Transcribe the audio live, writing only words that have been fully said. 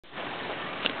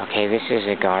Okay, this is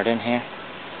a garden here,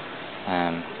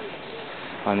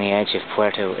 on the edge of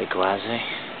Puerto Iguazu.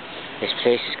 This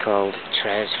place is called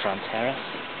Fronteras.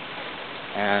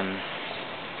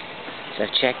 So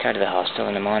I've checked out of the hostel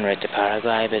and I'm en route to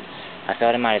Paraguay, but I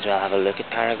thought I might as well have a look at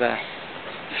Paraguay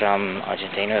from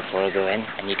Argentina before I go in,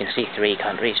 and you can see 3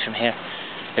 countries from here.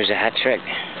 There's a hat trick.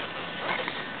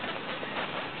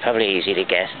 Probably easy to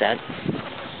guess that,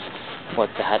 what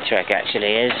the hat trick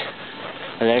actually is.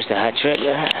 Well, there's the hat trick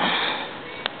there.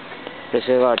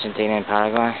 Brazil, Argentina and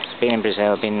Paraguay. It's been in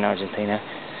Brazil, been in Argentina.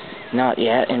 Not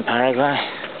yet in Paraguay.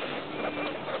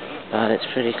 But it's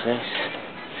pretty close.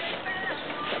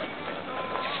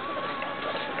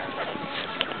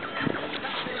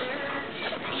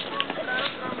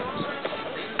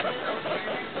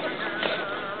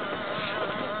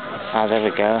 Oh, there we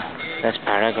go. That's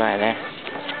Paraguay there.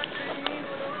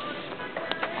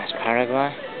 That's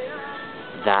Paraguay.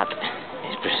 That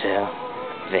is Brazil.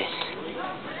 This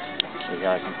is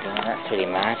Argentina. That's pretty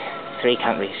mad. 3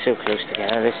 countries so close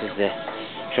together. This is the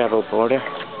treble border,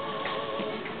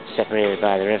 separated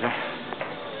by the river.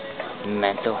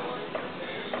 Mental.